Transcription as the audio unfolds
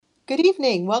Good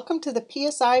evening. Welcome to the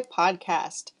PSI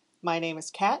podcast. My name is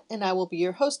Kat, and I will be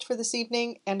your host for this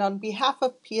evening. And on behalf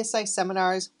of PSI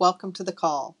Seminars, welcome to the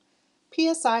call.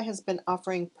 PSI has been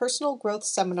offering personal growth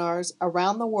seminars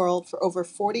around the world for over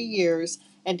 40 years,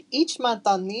 and each month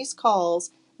on these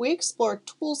calls, we explore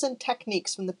tools and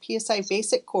techniques from the PSI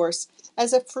Basic course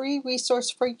as a free resource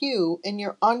for you in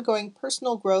your ongoing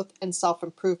personal growth and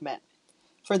self-improvement.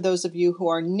 For those of you who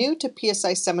are new to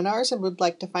PSI seminars and would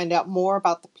like to find out more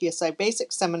about the PSI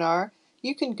Basic seminar,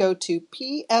 you can go to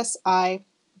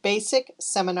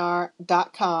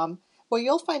psibasicseminar.com, where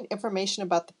you'll find information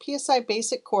about the PSI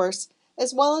Basic course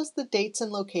as well as the dates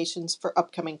and locations for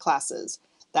upcoming classes.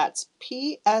 That's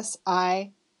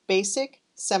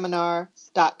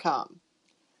psibasicseminar.com.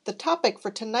 The topic for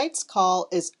tonight's call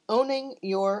is Owning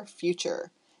Your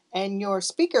Future, and your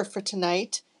speaker for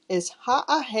tonight is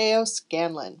Ha'aheo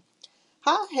Scanlon.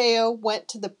 Ha'aheo went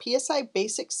to the PSI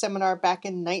Basic Seminar back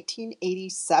in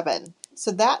 1987,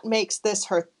 so that makes this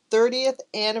her 30th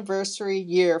anniversary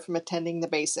year from attending the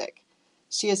Basic.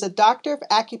 She is a doctor of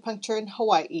acupuncture in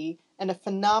Hawaii and a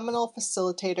phenomenal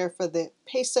facilitator for the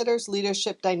Pacesetters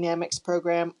Leadership Dynamics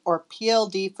Program, or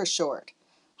PLD for short.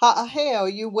 Ha'aheo,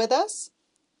 you with us?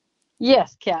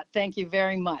 Yes, Kat, thank you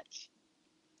very much.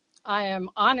 I am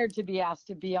honored to be asked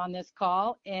to be on this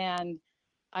call, and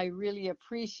I really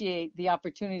appreciate the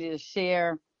opportunity to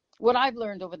share what I've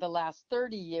learned over the last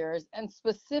 30 years and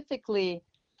specifically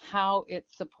how it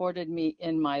supported me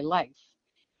in my life.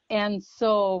 And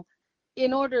so,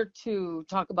 in order to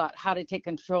talk about how to take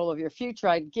control of your future,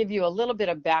 I'd give you a little bit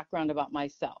of background about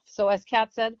myself. So, as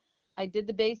Kat said, I did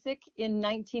the basic in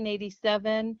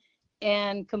 1987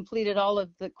 and completed all of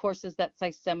the courses that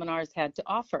PSI Seminars had to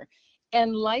offer.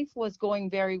 And life was going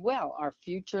very well. Our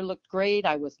future looked great.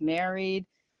 I was married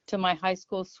to my high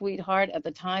school sweetheart. At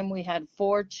the time, we had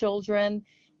 4 children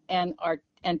and are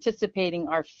anticipating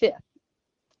our 5th.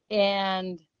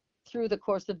 And through the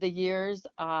course of the years,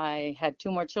 I had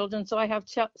 2 more children. So I have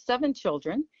 7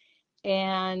 children.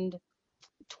 And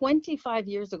 25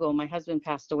 years ago, my husband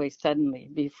passed away suddenly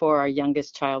before our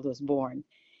youngest child was born.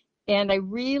 And I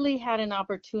really had an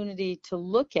opportunity to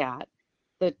look at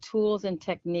the tools and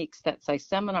techniques that PSI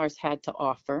Seminars had to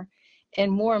offer,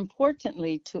 and more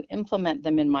importantly, to implement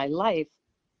them in my life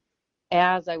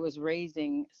as I was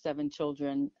raising 7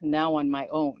 children now on my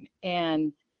own.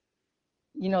 And,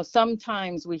 you know,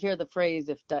 sometimes we hear the phrase,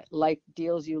 if life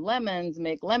deals you lemons,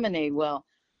 make lemonade. Well,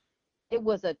 it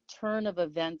was a turn of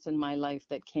events in my life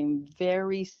that came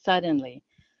very suddenly.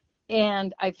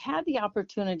 And I've had the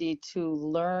opportunity to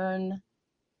learn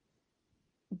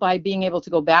by being able to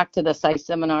go back to the PSI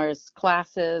Seminars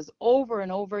classes over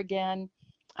and over again.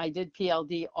 I did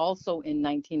PLD also in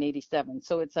 1987.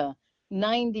 So it's a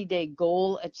 90-day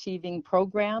goal achieving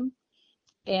program.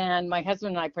 And my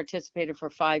husband and I participated for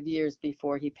 5 years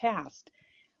before he passed.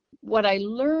 What I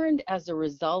learned as a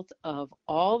result of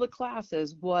all the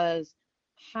classes was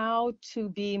how to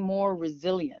be more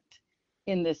resilient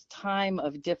in this time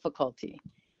of difficulty.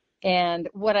 And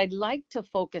what I'd like to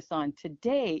focus on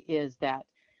today is that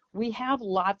we have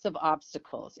lots of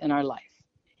obstacles in our life.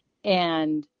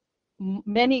 And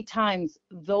many times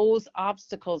those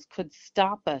obstacles could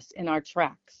stop us in our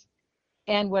tracks.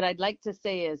 And what I'd like to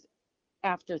say is,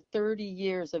 after 30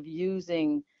 years of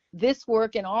using this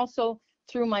work and also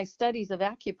through my studies of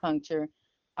acupuncture,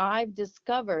 I've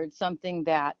discovered something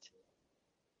that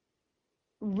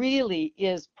really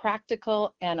is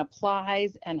practical and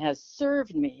applies and has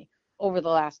served me over the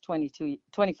last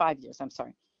 25 years,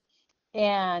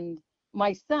 And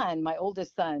my son, my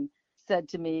oldest son, said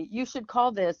to me, "You should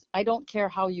call this I Don't Care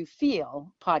How You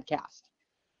Feel podcast."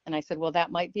 And I said, well, that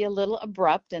might be a little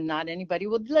abrupt and not anybody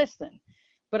would listen.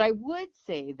 But I would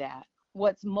say that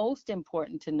what's most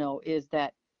important to know is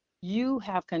that you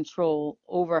have control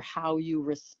over how you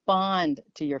respond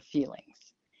to your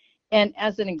feelings. And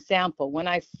as an example, when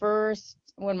my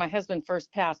husband first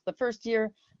passed, the first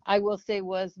year, I will say,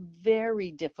 was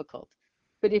very difficult.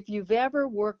 But if you've ever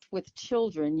worked with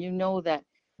children, you know that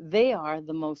they are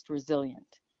the most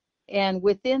resilient. And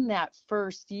within that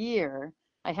first year,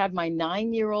 I had my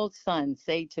 9-year-old son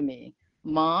say to me,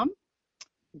 "Mom,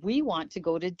 we want to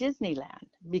go to Disneyland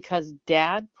because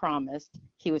Dad promised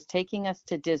he was taking us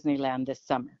to Disneyland this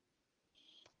summer."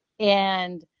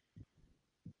 And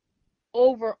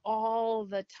over all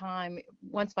the time,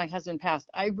 once my husband passed,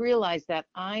 I realized that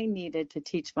I needed to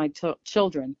teach my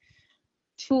children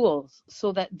tools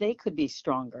so that they could be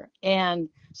stronger. And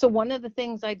so one of the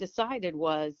things I decided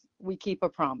was we keep a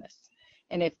promise.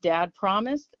 And if Dad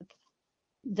promised,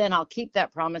 then I'll keep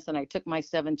that promise. And I took my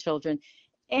 7 children.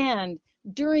 And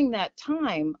during that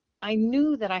time, I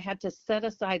knew that I had to set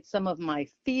aside some of my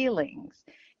feelings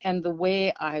and the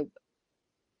way I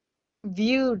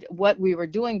viewed what we were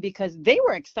doing because they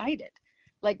were excited.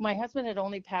 Like my husband had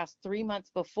only passed 3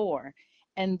 months before,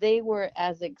 and they were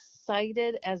as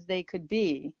excited as they could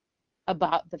be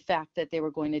about the fact that they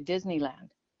were going to Disneyland.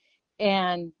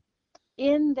 And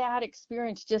in that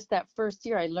experience, just that first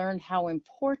year, I learned how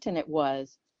important it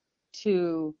was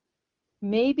to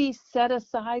maybe set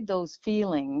aside those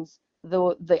feelings,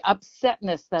 the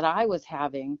upsetness that I was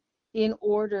having, in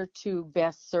order to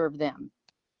best serve them.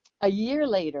 A year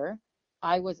later,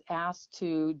 I was asked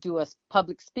to do a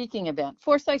public speaking event.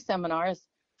 Foresight Seminars,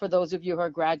 for those of you who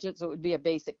are graduates, it would be a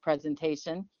basic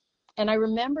presentation. And I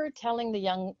remember telling the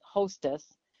young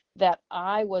hostess that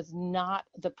I was not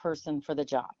the person for the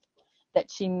job, that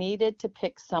she needed to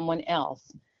pick someone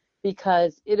else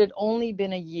because it had only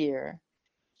been a year.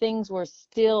 Things were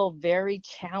still very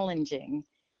challenging,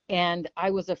 and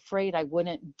I was afraid I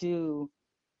wouldn't do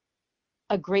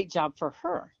a great job for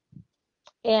her.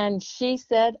 And she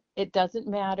said, it doesn't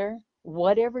matter.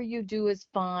 Whatever you do is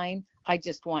fine. I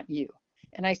just want you.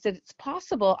 And I said, it's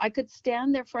possible. I could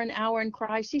stand there for an hour and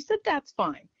cry. She said, that's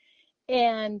fine.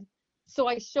 And so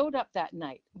I showed up that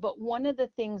night. But one of the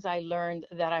things I learned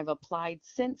that I've applied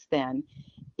since then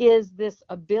is this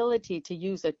ability to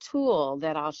use a tool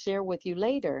that I'll share with you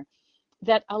later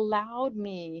that allowed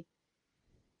me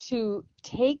to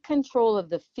take control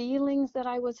of the feelings that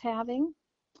I was having,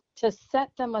 to set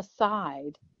them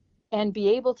aside, and be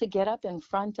able to get up in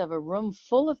front of a room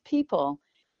full of people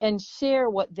and share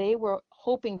what they were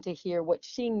hoping to hear, what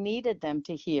she needed them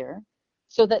to hear,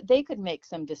 so that they could make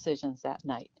some decisions that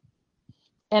night.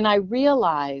 And I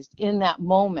realized in that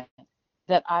moment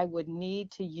that I would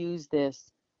need to use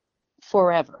this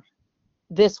forever.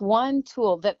 This one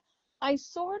tool that I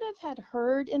sort of had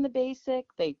heard in the basic,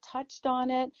 they touched on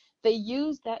it, they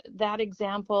used that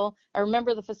example. I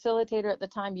remember the facilitator at the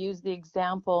time used the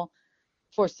example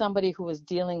for somebody who was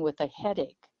dealing with a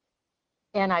headache.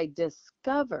 And I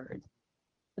discovered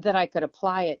that I could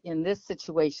apply it in this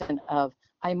situation of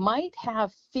I might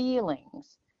have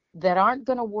feelings that aren't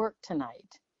going to work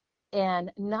tonight.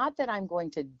 And not that I'm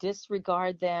going to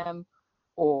disregard them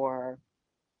or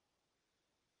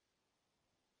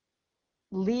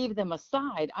leave them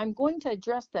aside. I'm going to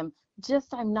address them,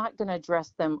 just I'm not going to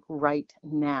address them right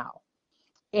now.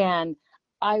 And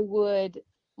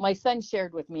my son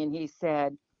shared with me and he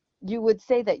said, you would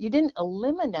say that you didn't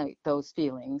eliminate those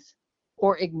feelings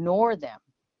or ignore them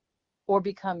or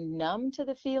become numb to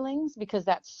the feelings, because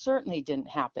that certainly didn't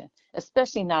happen,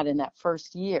 especially not in that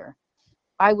first year.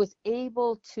 I was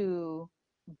able to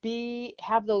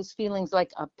have those feelings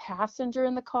like a passenger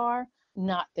in the car,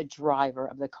 not the driver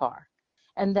of the car.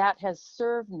 And that has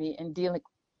served me in dealing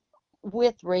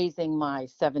with raising my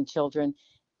 7 children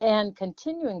and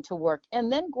continuing to work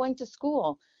and then going to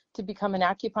school to become an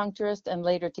acupuncturist and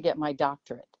later to get my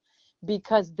doctorate,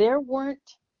 because there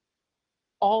weren't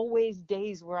always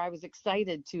days where I was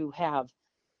excited to have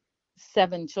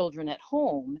 7 children at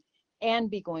home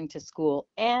and be going to school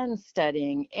and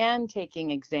studying and taking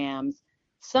exams.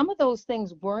 Some of those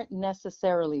things weren't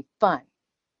necessarily fun.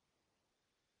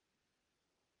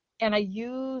 And I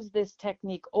used this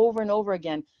technique over and over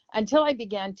again until I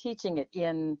began teaching it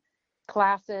in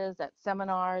classes, at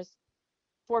seminars,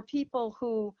 for people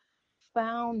who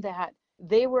found that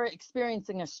they were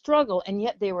experiencing a struggle and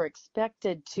yet they were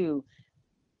expected to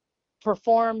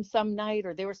perform some night,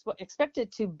 or they were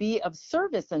expected to be of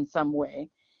service in some way,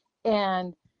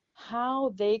 and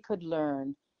how they could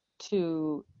learn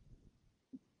to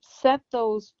set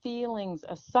those feelings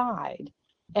aside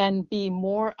and be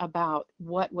more about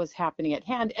what was happening at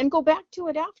hand and go back to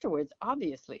it afterwards,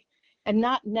 obviously, and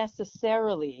not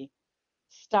necessarily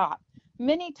stop.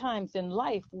 Many times in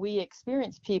life, we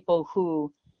experience people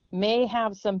who may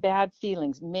have some bad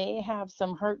feelings, may have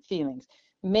some hurt feelings,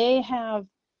 may have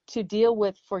to deal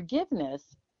with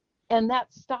forgiveness, and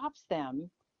that stops them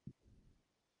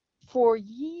for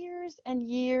years and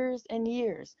years and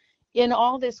years. In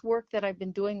all this work that I've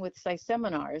been doing with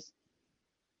seminars,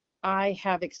 I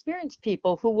have experienced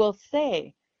people who will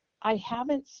say, I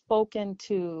haven't spoken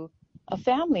to a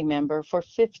family member for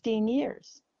 15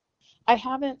 years. I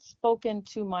haven't spoken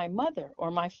to my mother or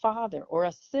my father or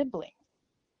a sibling.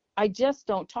 I just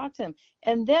don't talk to them.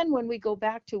 And then when we go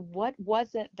back to what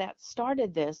was it that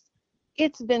started this,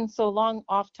 it's been so long,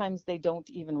 oftentimes they don't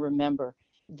even remember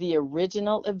the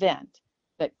original event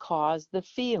that caused the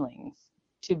feelings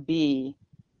to be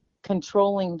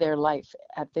controlling their life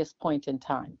at this point in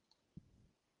time.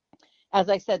 As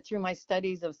I said, through my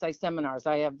studies of seminars,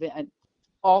 I have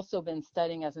also been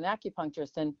studying as an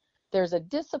acupuncturist, and there's a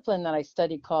discipline that I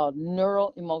study called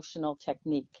neuro emotional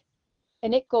technique.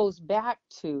 And it goes back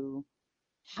to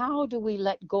how do we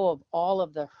let go of all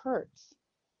of the hurts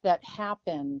that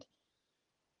happened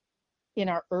in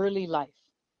our early life,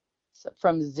 so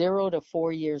from 0 to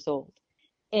 4 years old.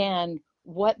 And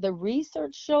what the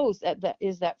research shows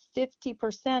is that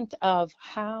 50% of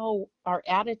how our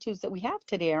attitudes that we have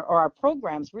today, or our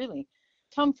programs really,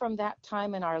 come from that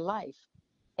time in our life.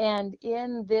 And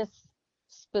in this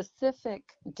specific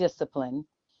discipline,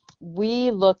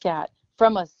 we look at,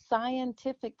 from a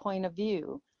scientific point of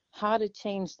view, how to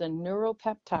change the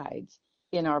neuropeptides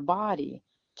in our body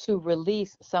to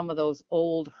release some of those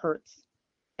old hurts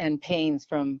and pains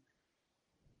from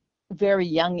very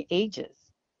young ages.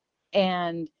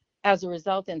 And as a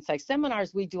result, in Psych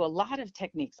seminars, we do a lot of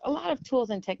techniques, a lot of tools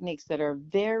and techniques that are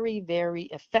very, very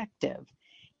effective.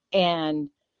 And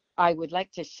I would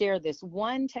like to share this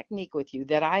one technique with you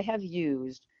that I have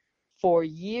used for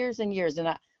years and years.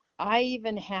 And I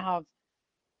even have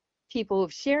people who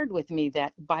have shared with me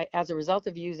that as a result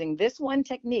of using this one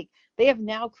technique, they have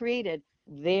now created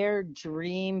their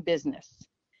dream business.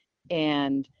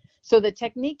 And so the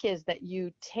technique is that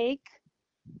you take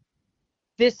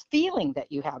this feeling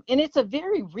that you have, and it's a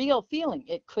very real feeling.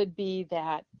 It could be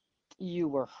that you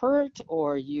were hurt,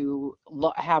 or you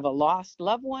have a lost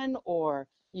loved one, or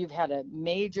you've had a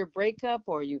major breakup,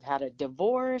 or you've had a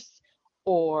divorce,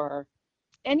 or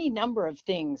any number of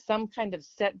things, some kind of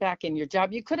setback in your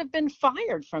job. You could have been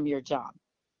fired from your job,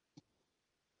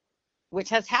 which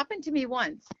has happened to me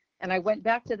once. And I went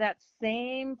back to that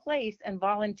same place and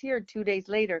volunteered 2 days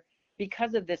later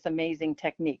because of this amazing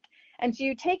technique. And so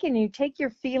you take your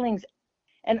feelings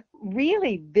and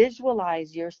really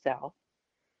visualize yourself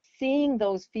seeing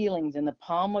those feelings in the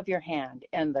palm of your hand,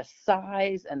 and the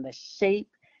size and the shape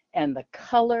and the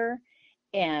color,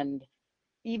 and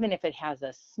even if it has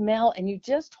a smell, and you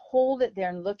just hold it there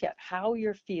and look at how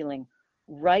you're feeling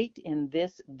right in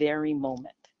this very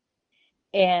moment.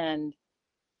 And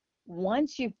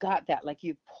once you've got that, like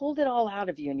you've pulled it all out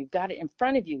of you and you've got it in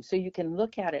front of you so you can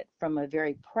look at it from a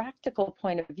very practical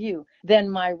point of view, then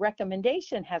my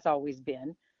recommendation has always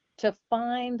been to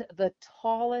find the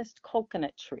tallest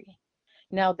coconut tree.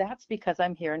 Now, that's because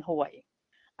I'm here in Hawaii.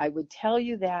 I would tell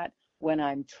you that when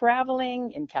I'm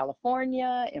traveling in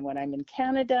California and when I'm in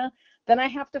Canada, then I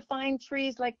have to find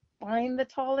trees, like find the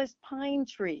tallest pine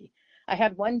tree. I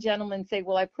had one gentleman say,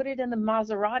 well, I put it in the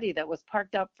Maserati that was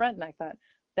parked out front. And I thought,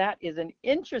 that is an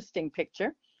interesting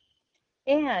picture.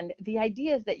 And the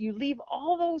idea is that you leave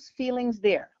all those feelings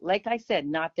there. Like I said,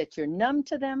 not that you're numb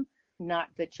to them, not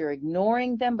that you're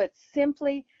ignoring them, but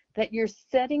simply that you're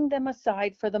setting them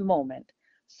aside for the moment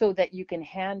so that you can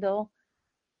handle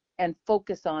and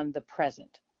focus on the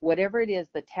present. Whatever it is,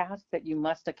 the task that you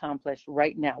must accomplish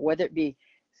right now, whether it be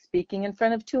speaking in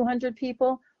front of 200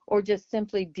 people or just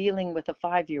simply dealing with a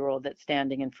 5-year-old that's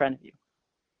standing in front of you.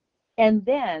 And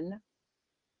then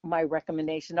my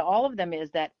recommendation to all of them is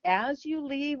that as you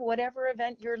leave whatever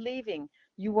event you're leaving,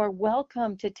 you are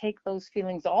welcome to take those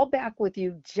feelings all back with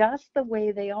you just the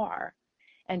way they are,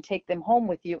 and take them home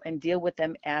with you and deal with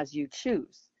them as you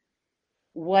choose.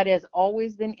 What has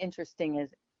always been interesting is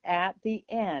at the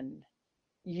end,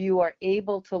 you are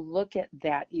able to look at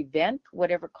that event,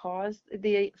 whatever caused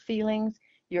the feelings,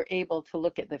 you're able to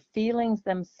look at the feelings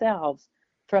themselves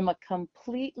from a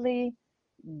completely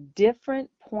different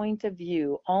point of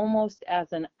view, almost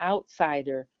as an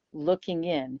outsider looking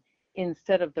in,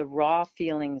 instead of the raw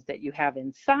feelings that you have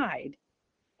inside.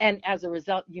 And as a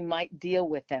result, you might deal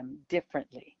with them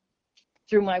differently.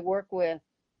 Through my work with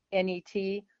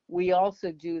NET, we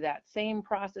also do that same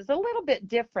process a little bit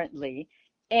differently.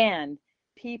 And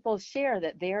people share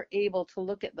that they're able to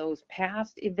look at those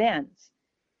past events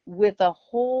with a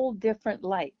whole different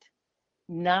light.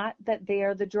 Not that they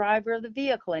are the driver of the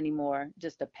vehicle anymore,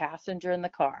 just a passenger in the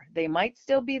car. They might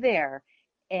still be there,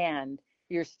 and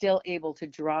you're still able to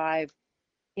drive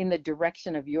in the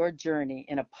direction of your journey,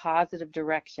 in a positive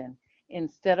direction,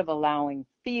 instead of allowing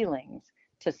feelings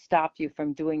to stop you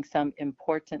from doing some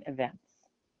important events.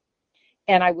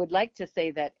 And I would like to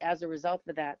say that as a result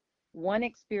of that one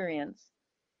experience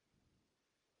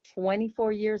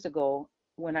 24 years ago,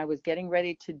 when I was getting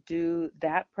ready to do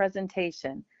that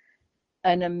presentation,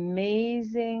 an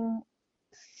amazing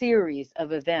series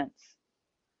of events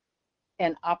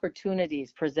and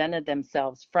opportunities presented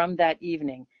themselves from that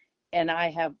evening. And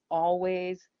I have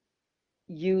always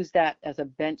used that as a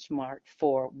benchmark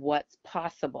for what's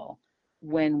possible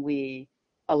when we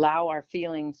allow our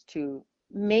feelings to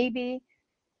maybe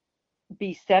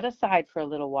be set aside for a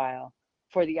little while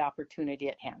for the opportunity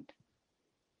at hand.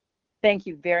 Thank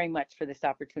you very much for this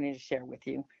opportunity to share with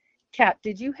you. Kat,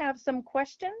 did you have some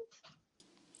questions?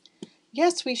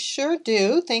 Yes, we sure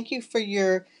do. Thank you for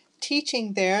your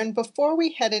teaching there. And before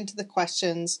we head into the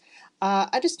questions,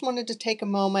 I just wanted to take a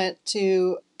moment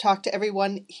to talk to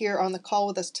everyone here on the call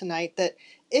with us tonight that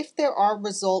if there are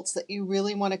results that you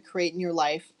really want to create in your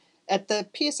life, at the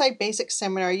PSI Basic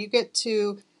Seminar, you get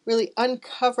to really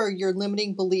uncover your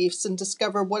limiting beliefs and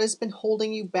discover what has been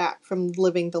holding you back from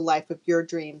living the life of your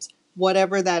dreams,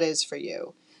 whatever that is for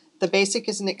you. The Basic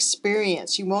is an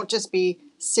experience. You won't just be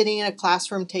sitting in a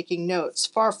classroom taking notes.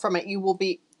 Far from it. You will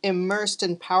be immersed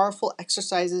in powerful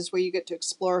exercises where you get to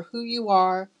explore who you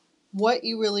are, what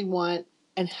you really want,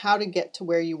 and how to get to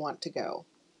where you want to go.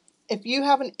 If you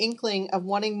have an inkling of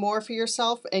wanting more for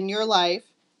yourself and your life,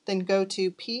 then go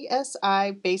to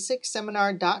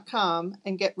psibasicseminar.com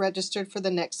and get registered for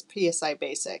the next PSI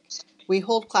Basic. We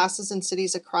hold classes in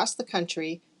cities across the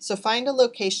country, so find a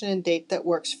location and date that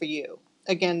works for you.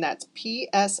 Again, that's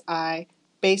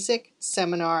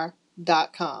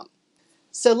psibasicseminar.com.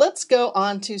 So let's go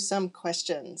on to some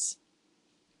questions.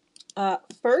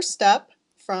 First up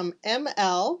from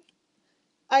ML,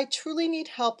 I truly need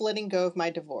help letting go of my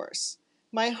divorce.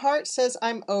 My heart says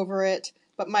I'm over it,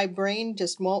 but my brain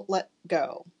just won't let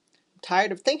go. I'm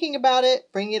tired of thinking about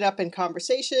it, bringing it up in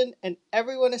conversation, and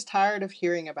everyone is tired of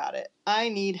hearing about it. I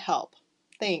need help.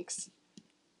 Thanks.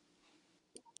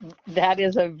 That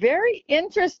is a very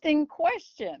interesting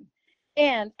question.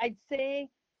 And I'd say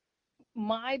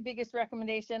my biggest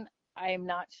recommendation, I am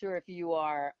not sure if you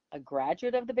are a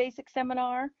graduate of the basic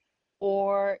seminar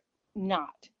or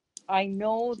not. I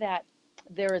know that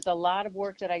there is a lot of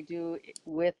work that I do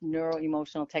with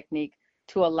neuro-emotional technique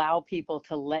to allow people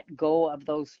to let go of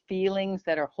those feelings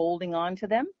that are holding on to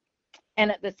them.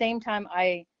 And at the same time,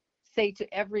 I say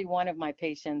to every one of my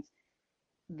patients,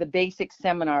 the basic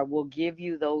seminar will give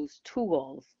you those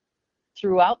tools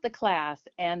throughout the class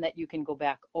and that you can go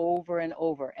back over and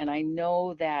over. And I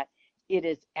know that it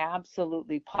is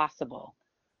absolutely possible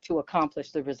to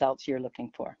accomplish the results you're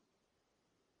looking for.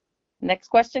 Next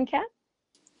question, Kat?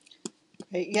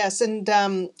 Yes,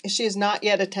 and she has not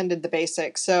yet attended the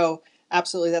basic, so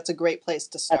absolutely that's a great place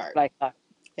to That's start. what I thought.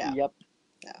 Yeah. Yep.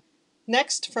 Yeah.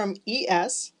 Next from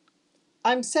ES,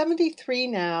 I'm 73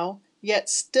 now, yet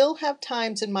still have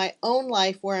times in my own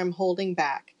life where I'm holding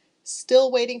back,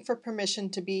 still waiting for permission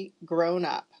to be grown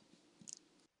up.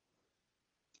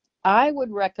 I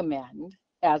would recommend,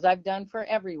 as I've done for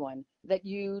everyone, that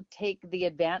you take the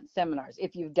advanced seminars.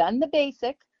 If you've done the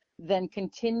basic, then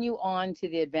continue on to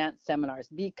the advanced seminars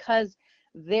because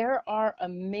there are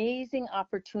amazing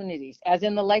opportunities. As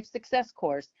in the Life Success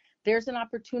course, there's an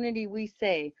opportunity, we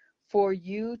say, for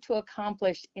you to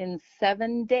accomplish in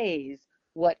 7 days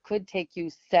what could take you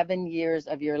 7 years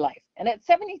of your life. And at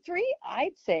 73,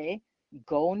 I'd say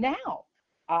go now.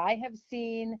 I have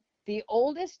seen the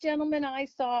oldest gentleman I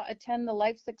saw attend the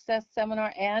Life Success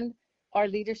Seminar and our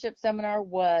leadership seminar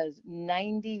was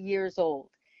 90 years old.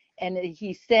 And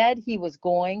he said he was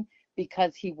going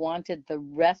because he wanted the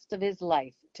rest of his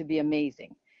life to be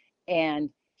amazing. And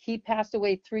he passed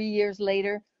away 3 years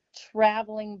later,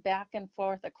 traveling back and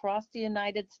forth across the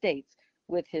United States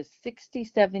with his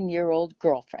 67-year-old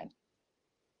girlfriend.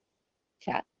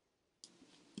 Kat.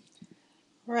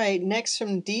 All right, next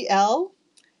from DL.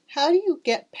 How do you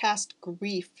get past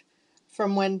grief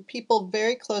from when people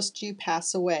very close to you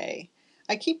pass away?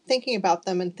 I keep thinking about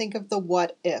them and think of the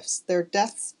what ifs. Their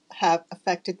deaths have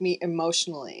affected me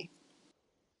emotionally.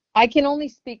 I can only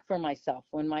speak for myself.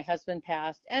 When my husband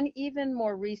passed, and even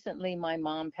more recently, my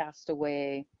mom passed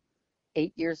away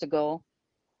 8 years ago.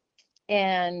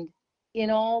 And in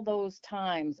all those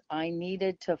times, I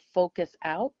needed to focus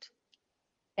out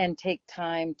and take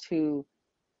time to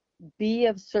be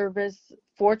of service.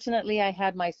 Fortunately, I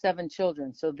had my 7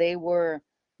 children, so they were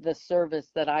the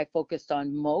service that I focused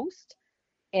on most.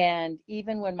 And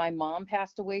even when my mom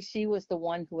passed away, she was the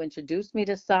one who introduced me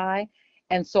to Psi.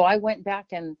 And so I went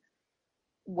back and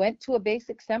went to a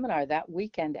basic seminar that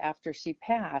weekend after she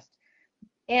passed.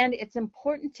 And it's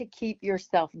important to keep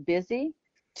yourself busy,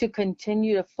 to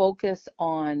continue to focus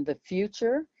on the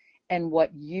future and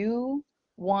what you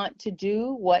want to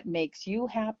do, what makes you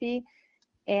happy.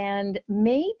 And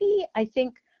maybe I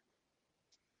think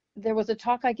there was a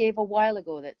talk I gave a while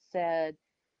ago that said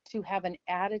to have an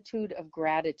attitude of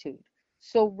gratitude.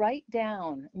 So write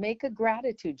down, make a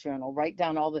gratitude journal, write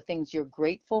down all the things you're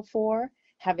grateful for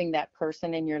having that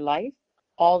person in your life,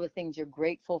 all the things you're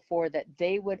grateful for that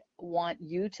they would want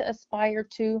you to aspire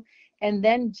to, and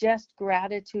then just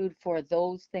gratitude for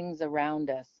those things around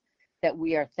us that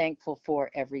we are thankful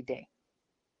for every day.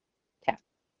 Kat.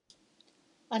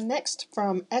 Next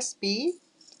from SB.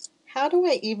 How do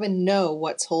I even know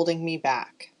what's holding me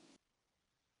back?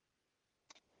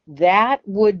 That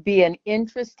would be an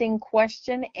interesting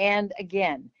question. And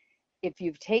again, if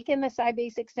you've taken the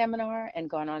SciBasic seminar and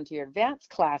gone on to your advanced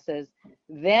classes,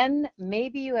 then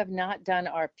maybe you have not done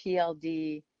our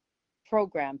PLD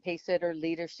program, Pacesetter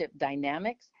Leadership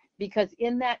Dynamics, because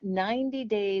in that 90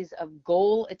 days of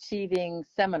goal achieving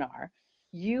seminar,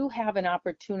 you have an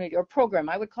opportunity, or program,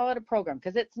 I would call it a program,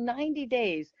 because it's 90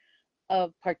 days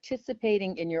of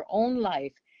participating in your own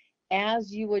life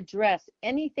as you address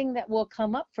anything that will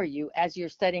come up for you as you're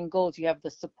setting goals. You have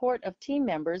the support of team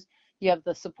members, you have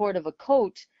the support of a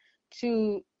coach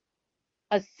to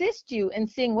assist you in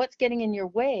seeing what's getting in your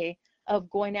way of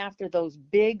going after those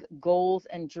big goals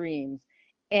and dreams.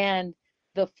 And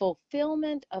the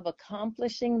fulfillment of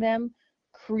accomplishing them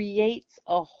creates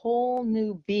a whole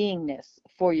new beingness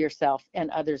for yourself and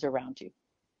others around you.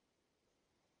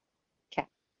 Okay.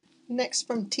 Next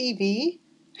from TV,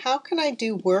 how can I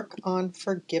do work on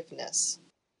forgiveness?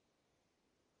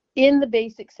 In the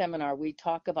basic seminar, we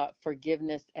talk about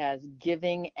forgiveness as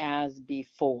giving as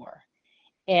before.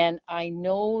 And I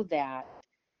know that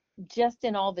just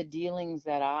in all the dealings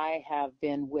that I have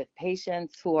been with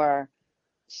patients who are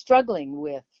struggling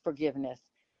with forgiveness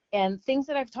and things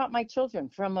that I've taught my children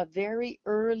from a very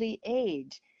early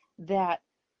age, that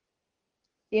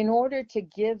in order to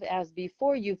give as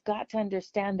before, you've got to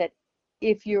understand that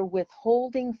if you're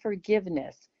withholding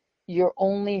forgiveness, you're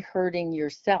only hurting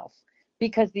yourself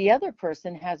because the other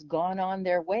person has gone on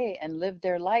their way and lived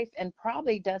their life and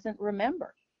probably doesn't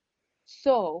remember.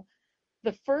 So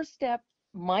the first step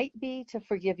might be to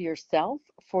forgive yourself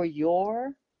for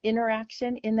your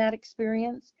interaction in that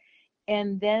experience,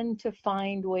 and then to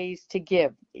find ways to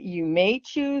give. You may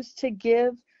choose to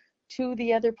give to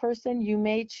the other person. You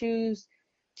may choose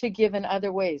to give in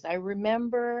other ways. I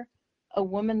remember a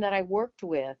woman that I worked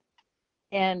with,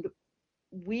 and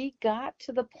we got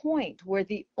to the point where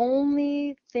the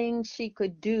only thing she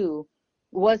could do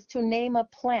was to name a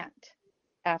plant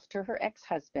after her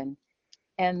ex-husband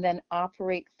and then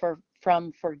operate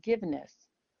from forgiveness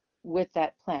with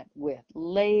that plant, with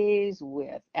lays,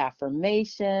 with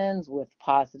affirmations, with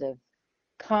positive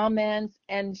comments.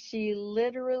 And she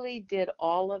literally did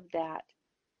all of that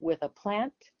with a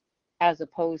plant as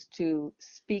opposed to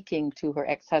speaking to her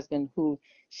ex-husband, who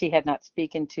she had not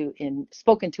spoken to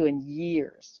in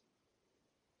years.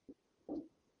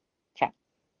 Okay.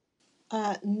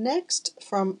 Next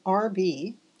from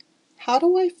RB, how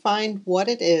do I find what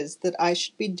it is that I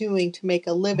should be doing to make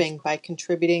a living by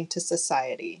contributing to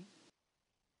society?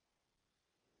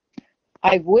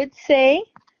 I would say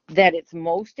that it's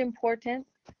most important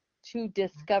to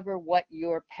discover what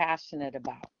you're passionate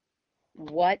about,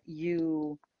 what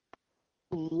you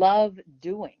love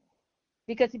doing.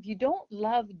 Because if you don't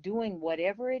love doing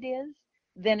whatever it is,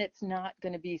 then it's not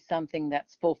going to be something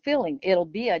that's fulfilling. It'll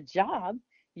be a job.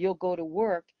 You'll go to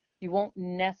work. You won't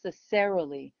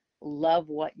necessarily love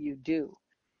what you do.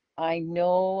 I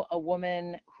know a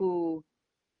woman who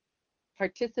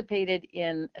participated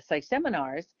in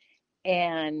seminars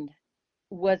and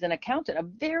was an accountant,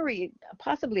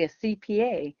 possibly a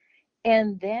CPA.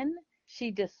 And then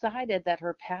she decided that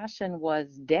her passion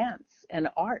was dance and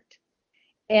art.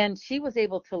 And she was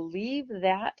able to leave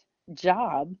that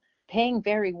job, paying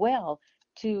very well,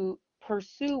 to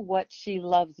pursue what she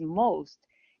loves most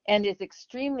and is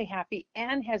extremely happy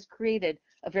and has created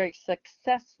a very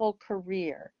successful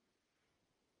career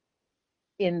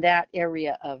in that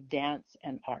area of dance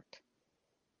and art.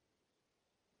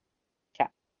 Okay.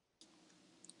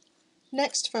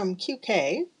 Next from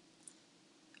QK,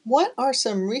 what are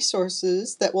some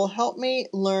resources that will help me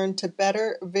learn to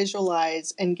better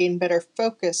visualize and gain better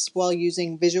focus while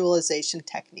using visualization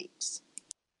techniques?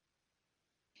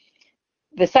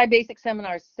 The SciBasic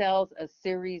Seminar sells a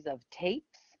series of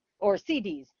tapes or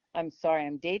CDs. I'm sorry,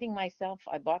 I'm dating myself.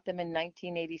 I bought them in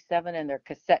 1987 and they're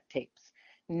cassette tapes.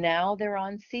 Now they're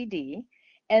on CD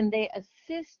and they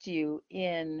assist you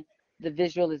in the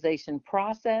visualization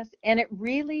process, and it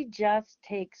really just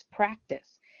takes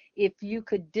practice. If you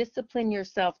could discipline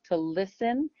yourself to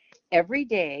listen every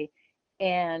day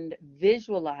and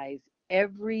visualize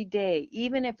every day,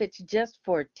 even if it's just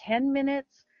for 10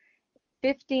 minutes,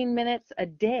 15 minutes a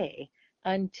day,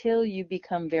 until you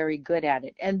become very good at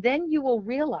it. And then you will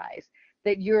realize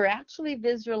that you're actually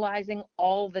visualizing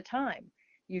all the time.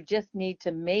 You just need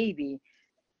to maybe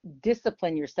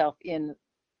discipline yourself in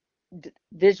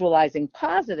visualizing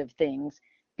positive things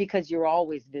because you're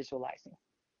always visualizing.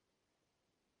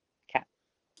 Okay.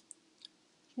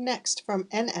 Next from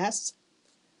NS,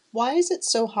 why is it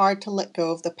so hard to let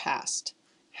go of the past?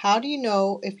 How do you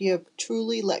know if you have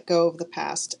truly let go of the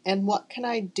past? And what can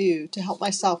I do to help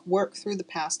myself work through the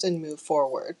past and move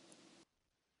forward?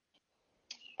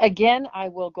 Again, I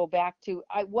will go back to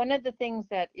one of the things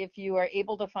that if you are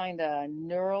able to find a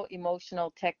neuro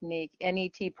emotional technique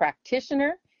NET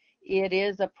practitioner, it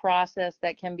is a process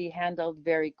that can be handled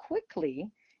very quickly,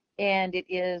 and it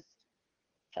is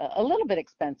a little bit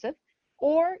expensive.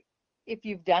 Or if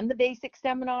you've done the basic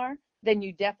seminar, then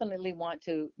you definitely want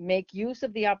to make use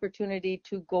of the opportunity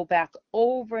to go back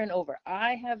over and over.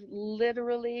 I have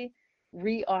literally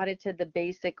re-audited the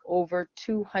basic over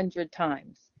 200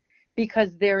 times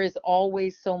because there is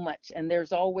always so much and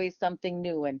there's always something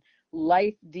new, and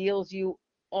life deals you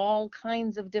all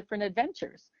kinds of different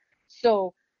adventures.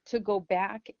 So to go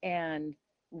back and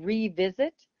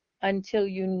revisit until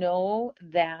you know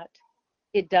that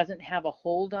it doesn't have a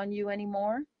hold on you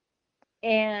anymore.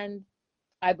 And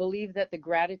I believe that the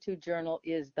gratitude journal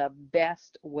is the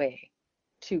best way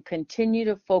to continue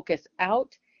to focus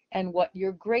out and what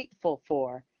you're grateful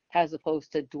for, as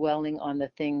opposed to dwelling on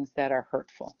the things that are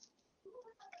hurtful.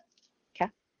 Okay.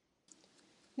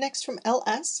 Next from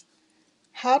LS,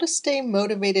 how to stay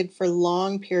motivated for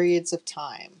long periods of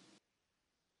time.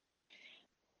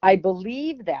 I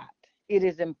believe that it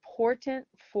is important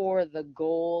for the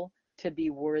goal to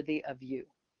be worthy of you.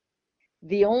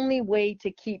 The only way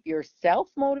to keep yourself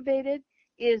motivated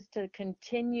is to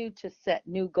continue to set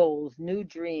new goals, new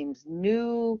dreams,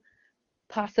 new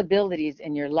possibilities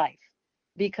in your life,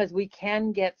 because we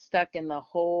can get stuck in the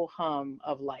whole hum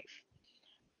of life.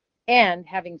 And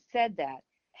having said that,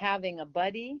 having a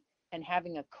buddy and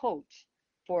having a coach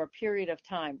for a period of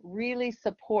time really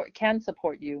can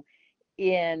support you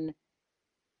in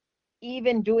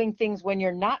even doing things when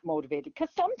you're not motivated,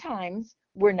 because sometimes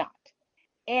we're not.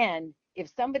 And if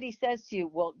somebody says to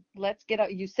you, well, let's get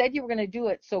out, you said you were going to do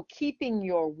it, so keeping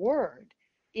your word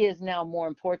is now more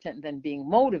important than being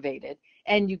motivated,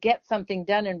 and you get something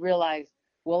done and realize,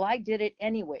 well, I did it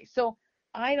anyway. So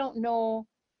I don't know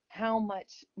how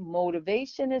much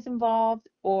motivation is involved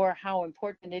or how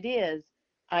important it is.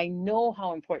 I know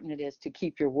how important it is to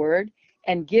keep your word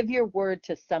and give your word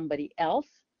to somebody else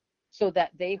so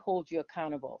that they hold you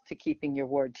accountable to keeping your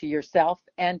word to yourself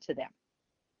and to them.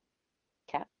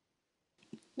 Kat?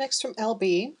 Next from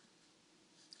LB,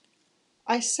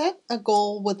 I set a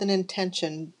goal with an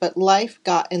intention, but life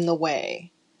got in the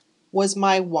way. Was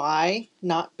my why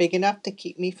not big enough to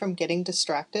keep me from getting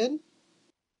distracted?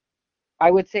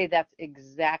 I would say that's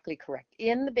exactly correct.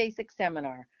 In the basic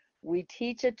seminar, we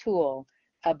teach a tool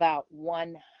about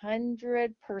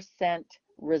 100%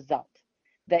 result,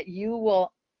 that you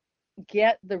will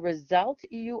get the result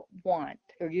you want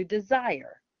or you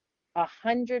desire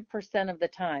 100% of the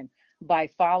time by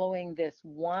following this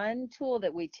one tool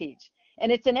that we teach.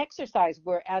 And it's an exercise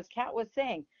where, as Kat was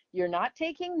saying, you're not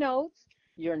taking notes,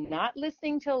 you're not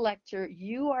listening to a lecture,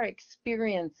 you are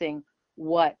experiencing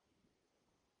what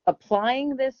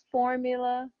applying this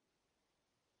formula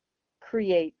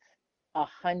creates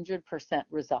 100%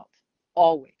 result.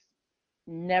 Always,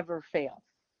 never fails.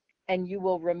 And you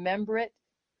will remember it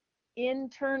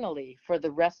internally for the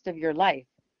rest of your life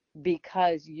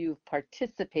because you've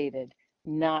participated,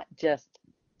 not just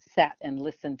sat and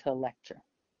listened to a lecture.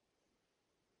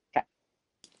 Okay.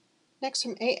 Next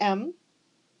from AM,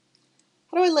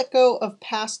 how do I let go of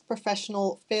past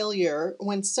professional failure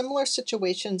when similar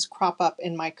situations crop up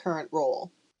in my current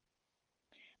role?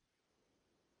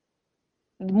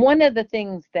 One of the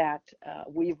things that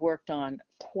we've worked on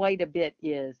quite a bit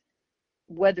is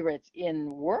whether it's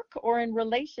in work or in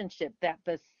relationship, that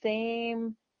the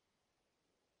same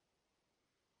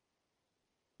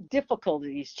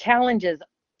difficulties, challenges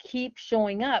keep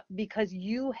showing up because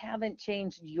you haven't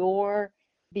changed your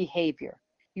behavior.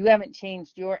 You haven't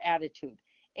changed your attitude.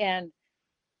 And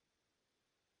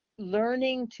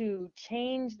learning to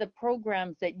change the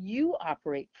programs that you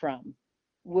operate from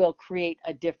will create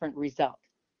a different result.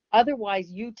 Otherwise,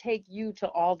 you take you to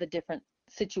all the different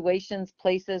situations,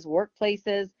 places,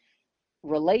 workplaces,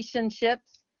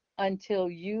 relationships until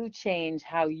you change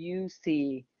how you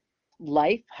see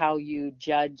life, how you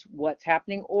judge what's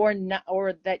happening, or not,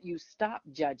 or that you stop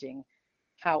judging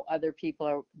how other people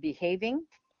are behaving.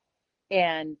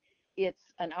 And it's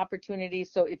an opportunity.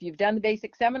 So if you've done the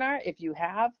basic seminar, if you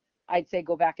have, I'd say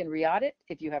go back and re-audit.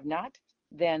 If you have not,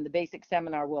 then the basic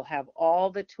seminar will have all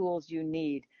the tools you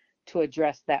need to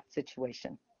address that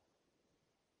situation.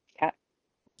 Kat?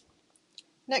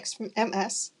 Next from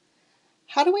MS,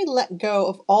 how do we let go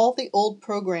of all the old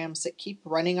programs that keep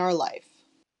running our life?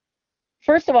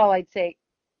 First of all, I'd say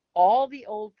all the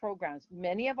old programs,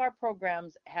 many of our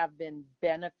programs have been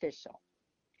beneficial.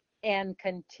 and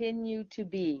continue to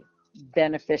be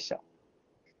beneficial.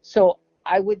 So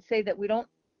I would say that we don't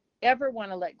ever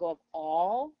want to let go of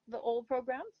all the old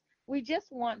programs. We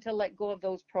just want to let go of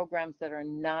those programs that are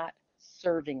not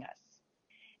serving us.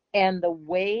 And the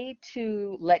way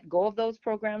to let go of those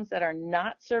programs that are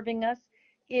not serving us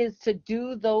is to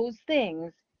do those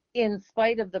things in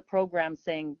spite of the program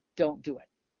saying, don't do it.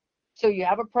 So you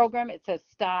have a program, it says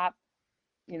stop,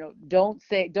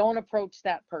 don't approach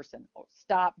that person, or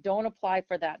stop, don't apply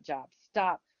for that job,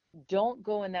 stop, don't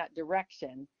go in that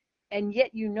direction. And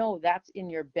yet, that's in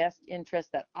your best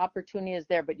interest, that opportunity is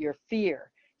there, but your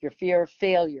fear of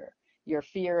failure, your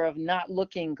fear of not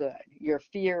looking good, your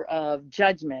fear of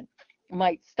judgment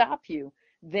might stop you.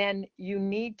 Then you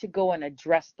need to go and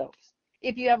address those.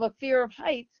 If you have a fear of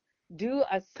heights, do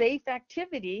a safe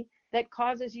activity that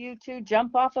causes you to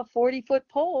jump off a 40-foot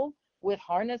pole with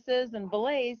harnesses and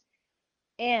belays,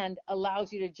 and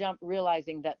allows you to jump,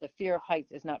 realizing that the fear of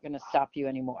heights is not going to stop you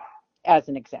anymore, as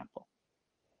an example.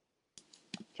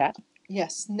 Kat?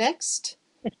 Yes. Next,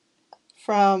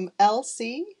 from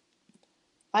LC,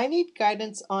 I need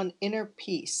guidance on inner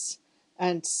peace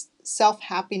and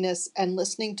self-happiness and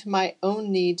listening to my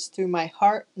own needs through my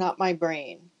heart, not my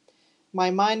brain. My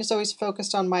mind is always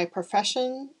focused on my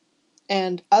profession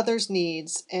and others'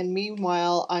 needs, and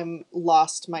meanwhile, I'm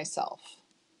lost myself.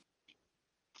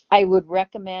 I would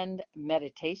recommend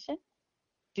meditation.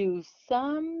 Do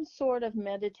some sort of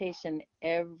meditation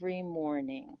every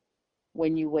morning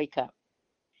when you wake up.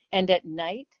 And at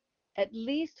night, at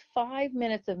least 5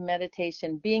 minutes of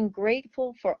meditation, being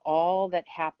grateful for all that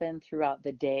happened throughout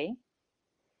the day.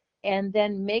 And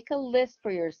then make a list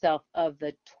for yourself of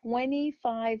the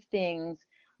 25 things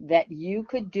that you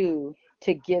could do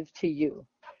to give to you.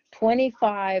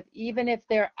 25, even if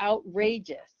they're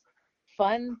outrageous,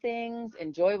 fun things,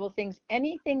 enjoyable things,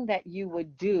 anything that you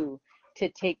would do to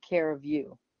take care of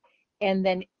you. And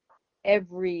then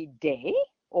every day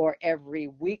or every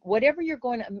week, whatever you're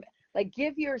going to, like,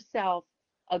 give yourself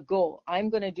a goal. I'm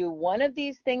going to do one of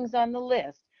these things on the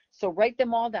list. So write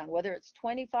them all down, whether it's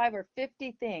 25 or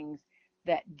 50 things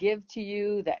that give to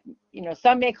you, that,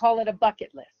 some may call it a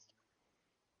bucket list.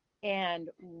 And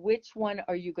which one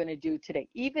are you going to do today?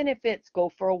 Even if it's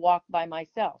go for a walk by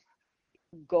myself,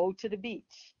 go to the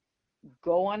beach,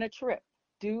 go on a trip,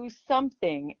 do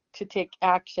something to take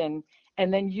action.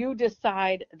 And then you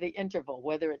decide the interval,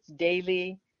 whether it's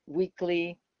daily,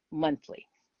 weekly, monthly.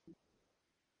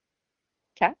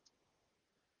 Kat?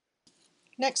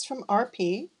 Next, from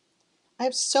RP, I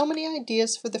have so many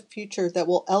ideas for the future that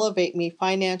will elevate me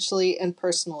financially and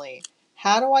personally.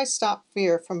 How do I stop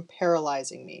fear from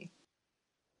paralyzing me?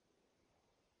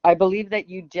 I believe that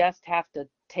you just have to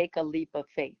take a leap of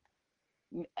faith.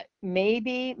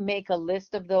 Maybe make a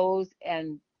list of those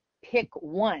and pick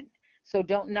one. So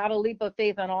not a leap of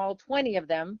faith on all 20 of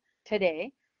them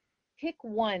today. Pick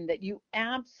one that you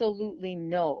absolutely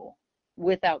know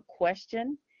without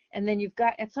question. And then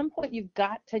at some point, you've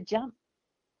got to jump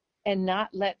and not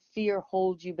let fear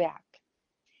hold you back.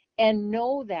 And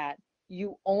know that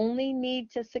you only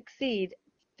need to succeed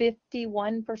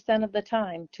 51% of the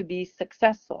time to be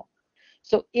successful.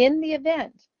 So in the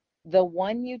event the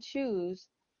one you choose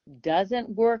doesn't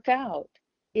work out,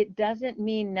 it doesn't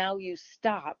mean now you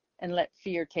stop and let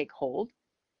fear take hold.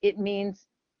 It means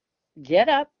get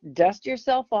up, dust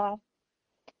yourself off,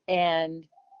 and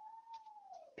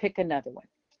pick another one.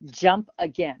 Jump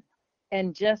again.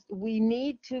 And we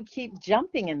need to keep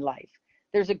jumping in life.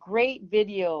 There's a great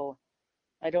video,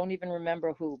 I don't even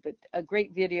remember who, but a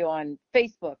great video on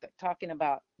Facebook talking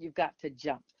about you've got to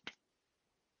jump.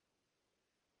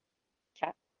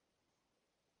 Kat?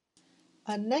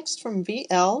 Next, from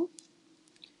VL,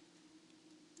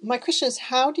 my question is,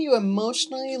 how do you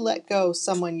emotionally let go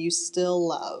someone you still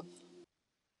love?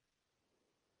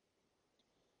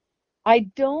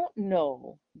 I don't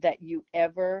know that you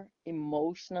ever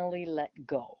emotionally let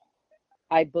go.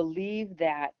 I believe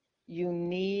that you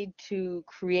need to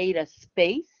create a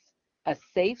space, a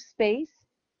safe space,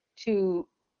 to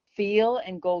feel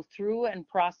and go through and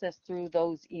process through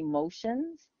those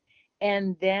emotions,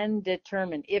 and then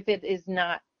determine if it is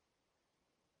not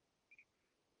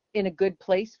in a good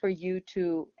place for you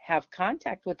to have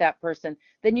contact with that person,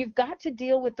 then you've got to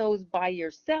deal with those by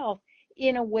yourself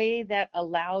in a way that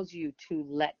allows you to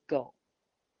let go.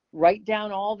 Write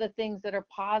down all the things that are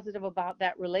positive about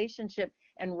that relationship,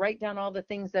 and write down all the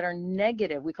things that are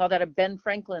negative. We call that a Ben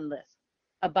Franklin list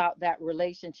about that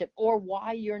relationship, or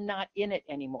why you're not in it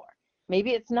anymore.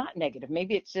 Maybe it's not negative.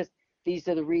 Maybe it's just, these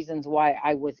are the reasons why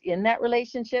I was in that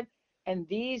relationship, and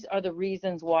these are the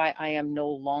reasons why I am no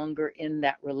longer in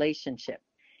that relationship.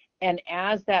 And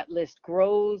as that list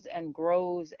grows and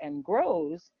grows and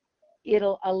grows,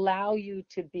 it'll allow you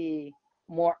to be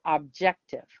more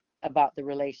objective about the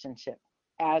relationship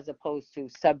as opposed to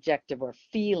subjective or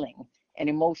feeling and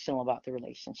emotional about the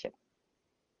relationship.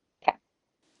 Okay.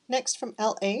 Next from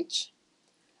LH.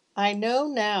 I know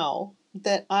now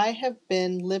that I have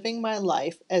been living my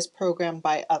life as programmed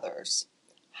by others.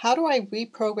 How do I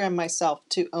reprogram myself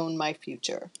to own my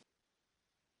future?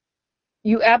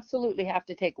 You absolutely have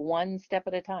to take one step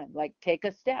at a time. Like, take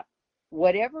a step.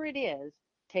 Whatever it is,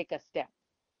 take a step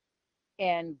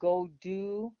and go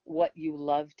do what you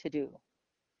love to do.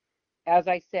 As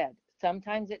I said,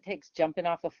 sometimes it takes jumping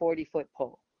off a 40-foot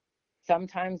pole.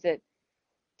 Sometimes it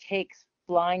takes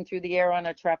flying through the air on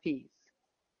a trapeze.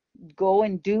 Go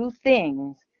and do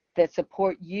things that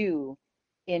support you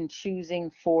in choosing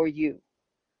for you,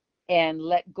 and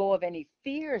let go of any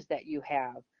fears that you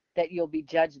have that you'll be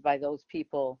judged by those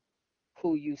people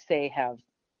who you say have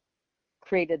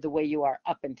created the way you are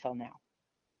up until now.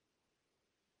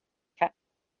 Okay.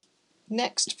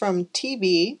 Next from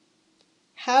TB.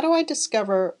 How do I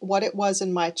discover what it was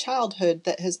in my childhood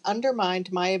that has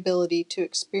undermined my ability to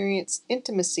experience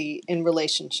intimacy in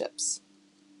relationships?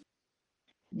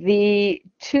 The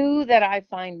two that I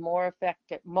find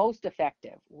most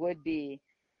effective would be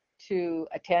to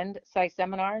attend PSI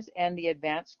seminars and the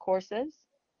advanced courses,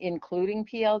 including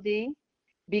PLD,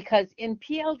 because in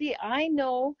PLD, I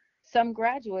know some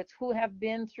graduates who have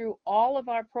been through all of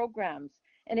our programs,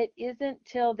 and it isn't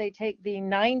till they take the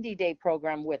 90-day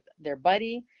program with their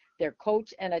buddy, their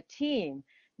coach, and a team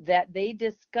that they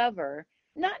discover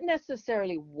not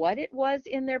necessarily what it was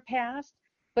in their past,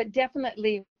 but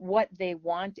definitely what they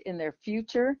want in their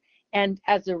future, and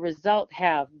as a result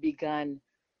have begun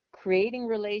creating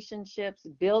relationships,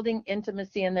 building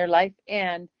intimacy in their life,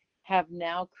 and have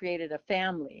now created a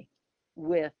family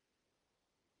with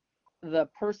the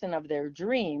person of their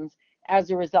dreams as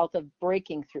a result of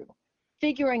breaking through.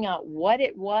 Figuring out what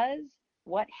it was,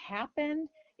 what happened,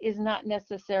 is not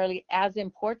necessarily as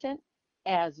important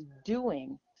as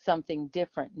doing something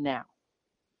different now.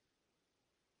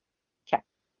 Okay.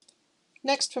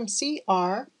 Next from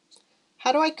CR.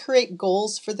 How do I create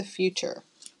goals for the future?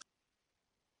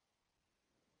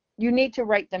 You need to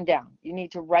write them down. You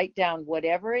need to write down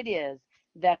whatever it is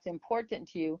that's important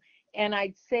to you. And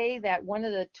I'd say that one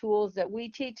of the tools that we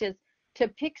teach is to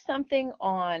pick something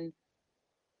on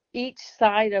each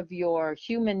side of your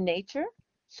human nature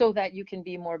so that you can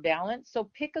be more balanced. So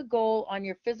pick a goal on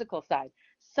your physical side,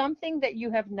 something that you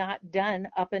have not done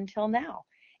up until now,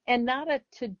 and not a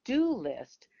to-do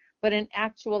list, but an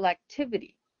actual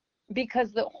activity.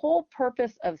 Because the whole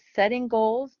purpose of setting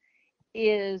goals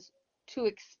is to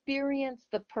experience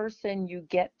the person you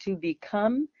get to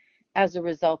become as a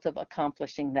result of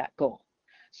accomplishing that goal.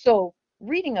 So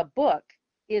reading a book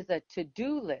is a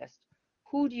to-do list.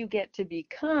 Who do you get to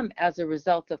become as a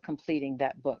result of completing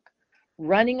that book?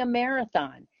 Running a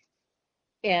marathon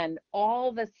and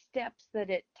all the steps that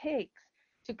it takes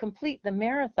to complete the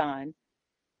marathon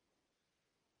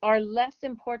are less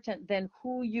important than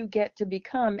who you get to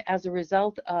become as a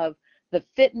result of the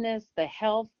fitness, the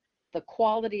health, the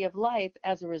quality of life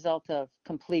as a result of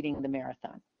completing the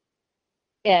marathon.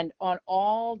 And on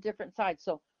all different sides.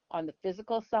 So on the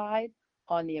physical side,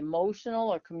 on the emotional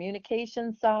or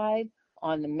communication side,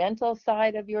 on the mental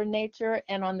side of your nature,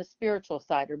 and on the spiritual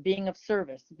side, or being of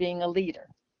service, being a leader.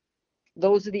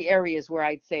 Those are the areas where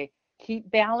I'd say keep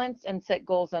balance and set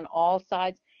goals on all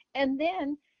sides. And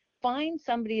then find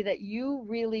somebody that you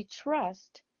really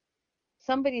trust,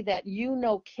 somebody that you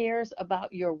know cares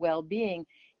about your well-being,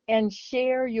 and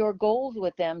share your goals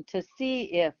with them to see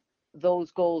if those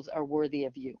goals are worthy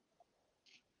of you.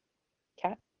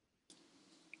 Okay.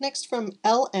 Next from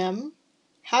LM.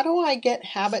 How do I get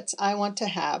habits I want to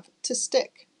have to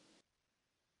stick?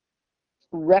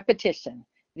 Repetition.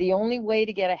 The only way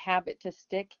to get a habit to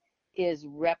stick is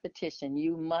repetition.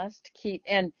 You must keep,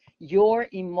 and your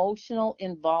emotional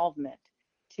involvement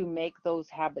to make those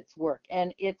habits work.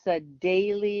 And it's a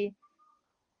daily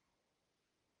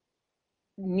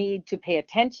need to pay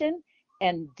attention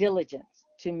and diligence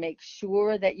to make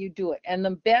sure that you do it. And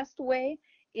the best way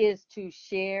is to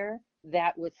share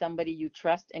that with somebody you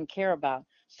trust and care about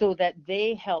so that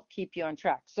they help keep you on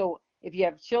track. So if you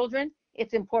have children,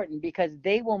 it's important because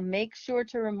they will make sure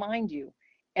to remind you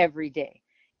every day.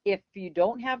 If you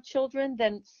don't have children,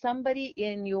 then somebody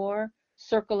in your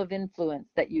circle of influence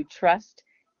that you trust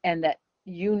and that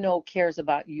you know cares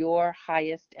about your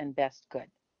highest and best good.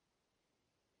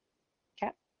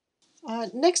 Okay.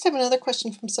 Next, I have another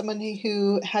question from someone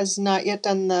who has not yet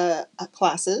done the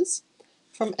classes.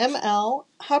 From ML,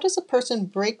 how does a person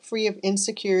break free of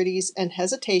insecurities and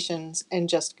hesitations and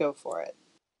just go for it?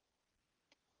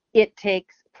 It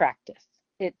takes practice.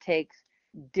 It takes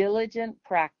diligent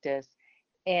practice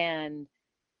and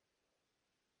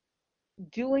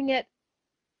doing it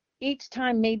each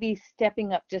time, maybe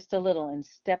stepping up just a little and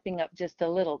stepping up just a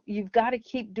little. You've got to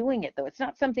keep doing it though. It's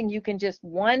not something you can just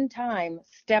one time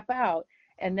step out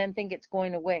and then think it's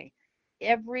going away.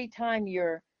 Every time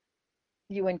you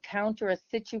encounter a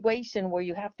situation where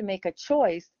you have to make a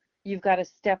choice, you've got to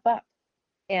step up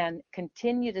and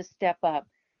continue to step up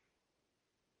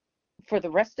for the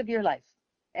rest of your life.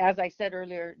 As I said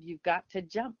earlier, you've got to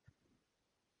jump.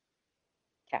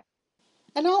 Kat.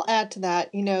 And I'll add to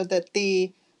that, that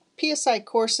the PSI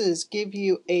courses give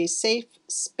you a safe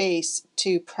space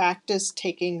to practice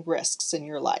taking risks in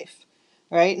your life,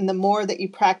 right? And the more that you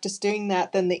practice doing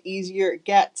that, then the easier it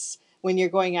gets when you're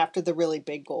going after the really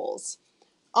big goals.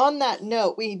 On that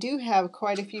note, we do have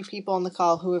quite a few people on the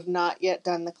call who have not yet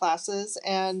done the classes.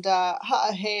 And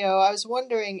Heo, I was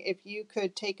wondering if you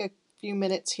could take a few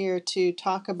minutes here to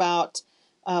talk about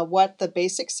what the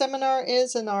basic seminar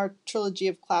is in our trilogy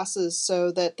of classes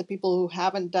so that the people who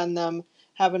haven't done them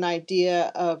have an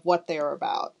idea of what they're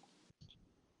about.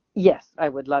 Yes, I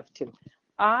would love to.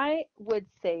 I would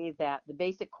say that the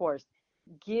basic course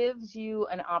gives you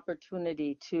an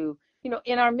opportunity to,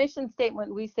 in our mission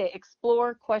statement, we say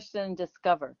explore, question,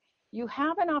 discover. You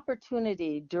have an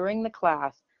opportunity during the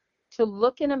class to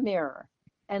look in a mirror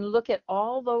and look at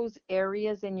all those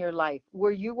areas in your life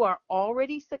where you are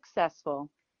already successful.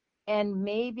 And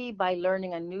maybe by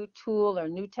learning a new tool or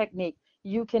new technique,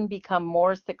 you can become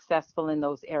more successful in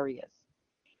those areas.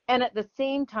 And at the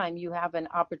same time, you have an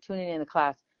opportunity in the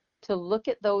class to look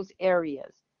at those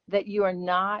areas that you are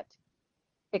not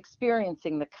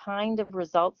experiencing the kind of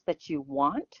results that you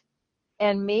want.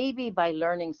 And maybe by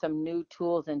learning some new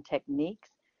tools and techniques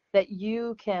that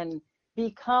you can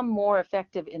become more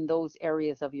effective in those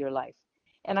areas of your life.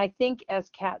 And I think, as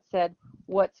Kat said,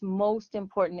 what's most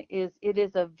important is it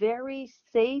is a very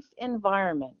safe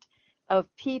environment of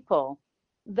people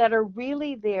that are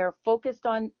really there focused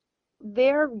on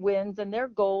their wins and their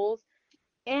goals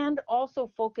and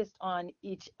also focused on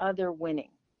each other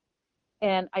winning.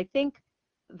 And I think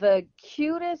the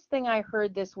cutest thing I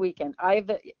heard this weekend,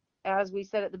 as we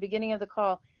said at the beginning of the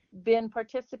call, been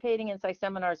participating in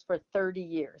seminars for 30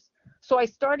 years. So I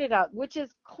started out, which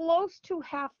is close to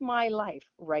half my life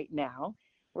right now.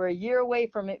 We're a year away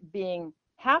from it being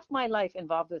half my life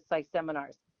involved with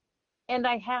seminars. And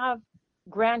I have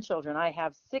grandchildren. I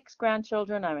have 6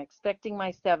 grandchildren. I'm expecting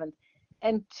my 7th.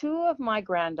 And 2 of my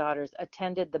granddaughters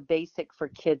attended the Basic for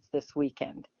Kids this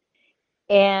weekend.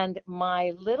 And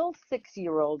my little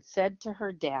 6-year-old said to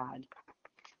her dad,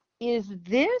 "Is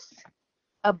this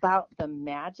about the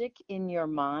magic in your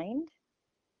mind?"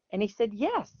 And he said,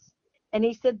 "Yes." And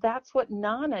he said, "That's what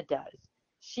Nana does.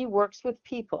 She works with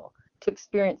people to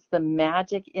experience the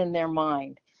magic in their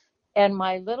mind." And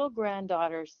my little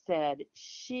granddaughter said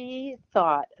she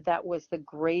thought that was the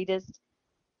greatest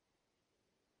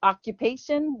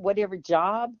occupation, whatever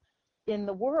job in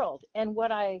the world. And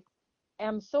what I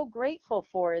am so grateful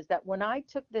for is that when I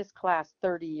took this class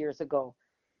 30 years ago,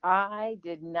 I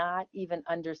did not even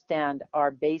understand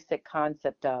our basic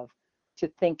concept of to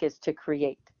think is to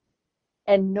create.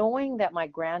 And knowing that my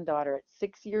granddaughter at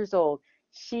 6 years old,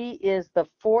 she is the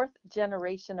 4th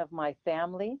generation of my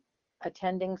family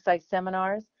attending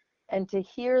seminars, and to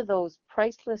hear those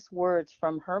priceless words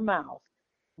from her mouth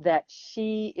that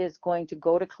she is going to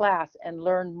go to class and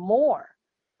learn more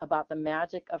about the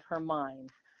magic of her mind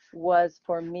was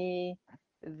for me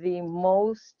the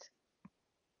most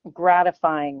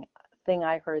gratifying thing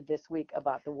I heard this week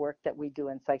about the work that we do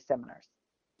in seminars.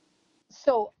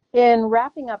 So, in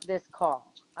wrapping up this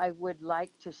call, I would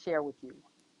like to share with you.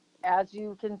 As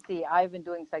you can see, I've been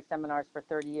doing seminars for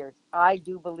 30 years. I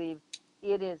do believe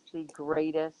it is the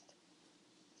greatest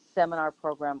seminar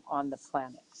program on the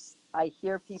planet. I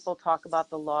hear people talk about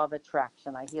the law of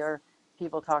attraction. I hear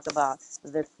people talk about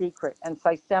the secret. And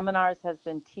Seminars has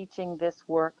been teaching this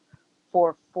work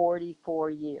for 44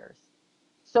 years.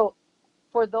 So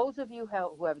for those of you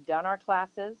who have done our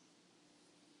classes,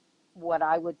 what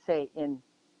I would say in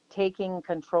taking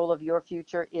control of your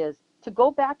future is to go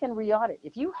back and re-audit.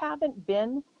 If you haven't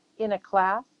been in a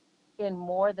class in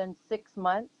more than 6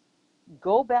 months,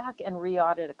 go back and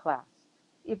re-audit a class.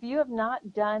 If you have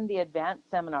not done the advanced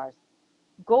seminars,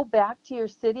 go back to your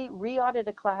city, re-audit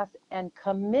a class, and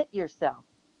commit yourself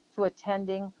to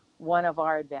attending one of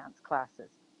our advanced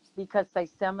classes, because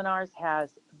seminars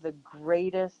has the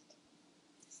greatest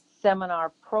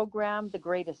seminar program, The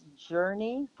Greatest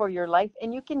Journey for Your Life.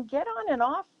 And you can get on and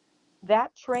off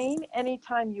that train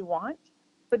anytime you want.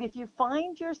 But if you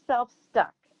find yourself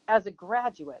stuck as a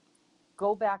graduate,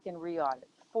 go back and re-audit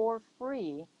for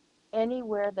free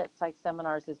anywhere that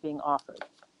PsySeminars is being offered.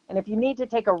 And if you need to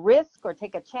take a risk or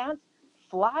take a chance,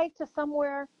 fly to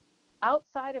somewhere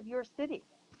outside of your city.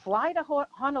 Fly to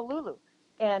Honolulu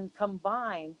and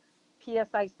combine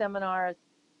PSI seminars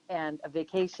and a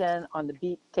vacation on the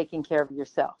beach taking care of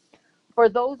yourself. For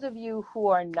those of you who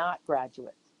are not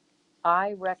graduates,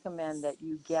 I recommend that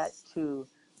you get to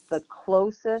the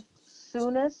closest,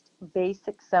 soonest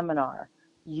basic seminar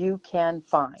you can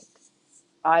find.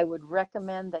 I would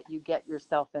recommend that you get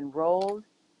yourself enrolled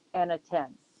and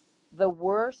attend. The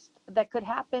worst that could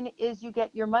happen is you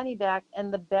get your money back,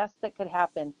 and the best that could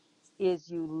happen is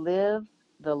you live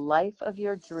the life of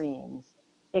your dreams,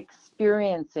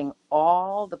 experiencing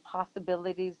all the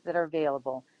possibilities that are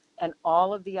available and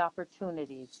all of the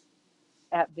opportunities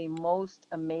at the most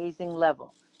amazing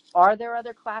level. Are there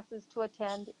other classes to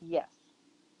attend? Yes.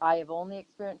 I have only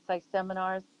experienced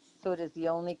seminars, so it is the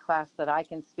only class that I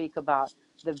can speak about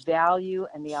the value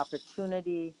and the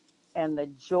opportunity and the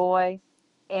joy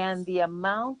and the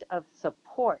amount of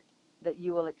support that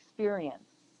you will experience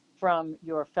from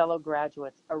your fellow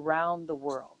graduates around the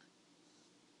world.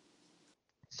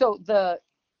 So the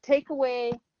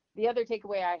other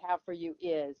takeaway I have for you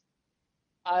is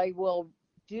I will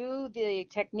do the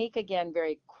technique again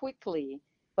very quickly,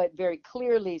 but very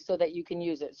clearly so that you can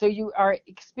use it. So you are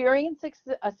experiencing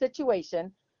a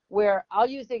situation where I'll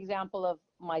use the example of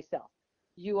myself.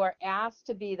 You are asked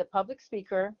to be the public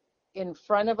speaker in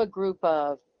front of a group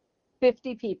of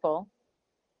 50 people.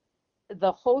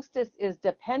 The hostess is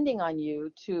depending on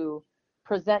you to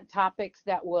present topics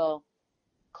that will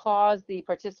cause the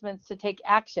participants to take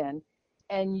action,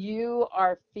 and you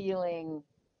are feeling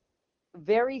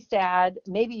very sad.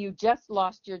 Maybe you just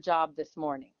lost your job this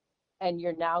morning and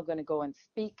you're now going to go and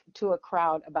speak to a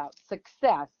crowd about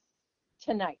success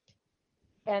tonight.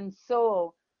 And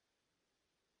so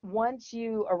once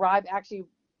you arrive, actually,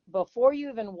 before you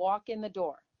even walk in the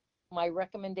door, my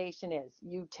recommendation is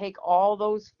you take all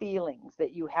those feelings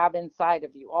that you have inside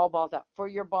of you, all balls up, for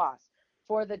your boss,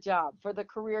 for the job, for the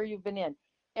career you've been in,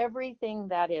 everything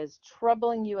that is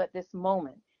troubling you at this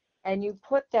moment, and you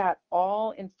put that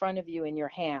all in front of you in your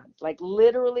hands, like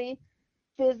literally,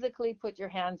 physically put your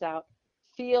hands out,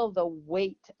 feel the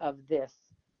weight of this,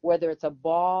 whether it's a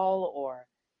ball or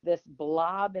this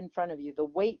blob in front of you, the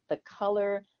weight, the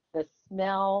color, the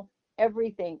smell,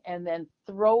 everything, and then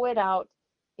throw it out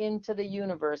into the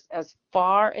universe as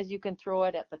far as you can throw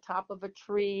it, at the top of a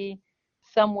tree,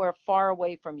 somewhere far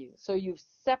away from you. So you've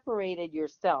separated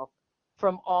yourself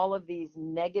from all of these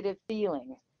negative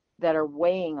feelings that are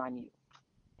weighing on you.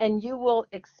 And you will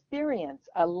experience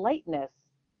a lightness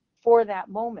for that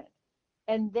moment.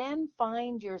 And then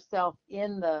find yourself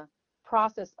in the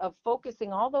process of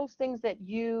focusing all those things that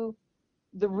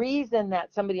the reason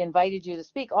that somebody invited you to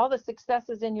speak, all the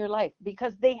successes in your life,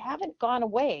 because they haven't gone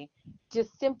away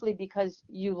just simply because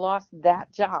you lost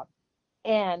that job.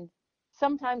 And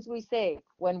sometimes we say,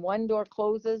 when one door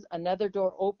closes, another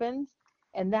door opens,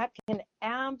 and that can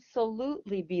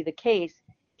absolutely be the case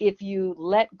if you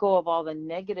let go of all the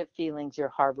negative feelings you're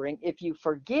harboring, if you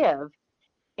forgive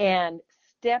and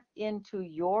step into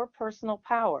your personal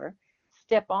power,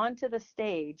 step onto the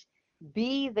stage,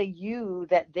 be the you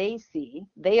that they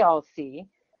all see,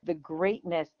 the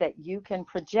greatness that you can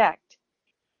project.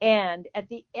 And at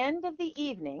the end of the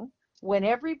evening, when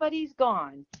everybody's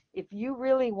gone, if you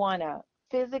really want to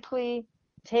physically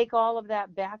take all of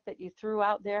that back that you threw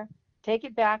out there, take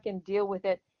it back and deal with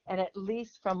it, and at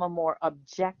least from a more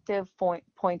objective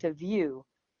point of view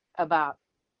about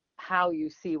how you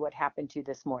see what happened to you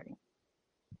this morning.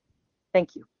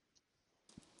 Thank you.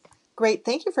 Great.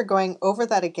 Thank you for going over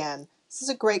that again. This is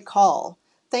a great call.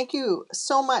 Thank you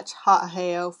so much,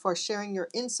 Ha'aheo, for sharing your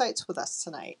insights with us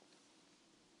tonight.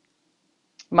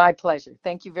 My pleasure.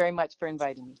 Thank you very much for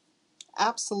inviting me.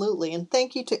 Absolutely. And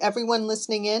thank you to everyone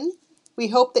listening in. We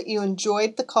hope that you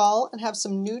enjoyed the call and have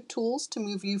some new tools to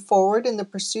move you forward in the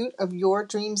pursuit of your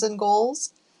dreams and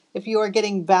goals. If you are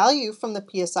getting value from the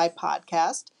PSI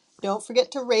podcast, don't forget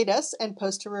to rate us and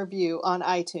post a review on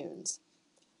iTunes.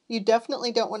 You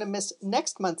definitely don't want to miss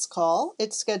next month's call.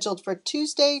 It's scheduled for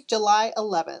Tuesday, July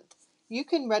 11th. You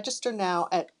can register now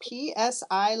at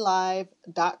psilive.com.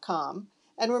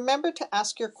 And remember to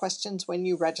ask your questions when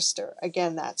you register.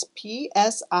 Again, that's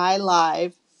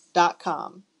psilive.com.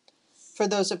 For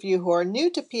those of you who are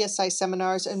new to PSI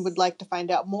seminars and would like to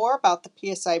find out more about the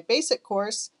PSI Basic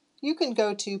course, you can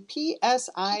go to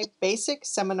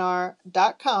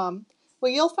psibasicseminar.com,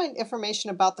 where you'll find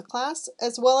information about the class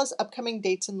as well as upcoming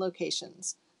dates and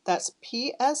locations. That's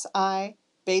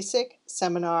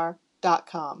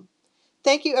psibasicseminar.com.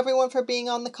 Thank you everyone for being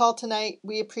on the call tonight.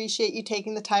 We appreciate you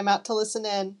taking the time out to listen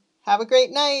in. Have a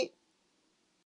great night.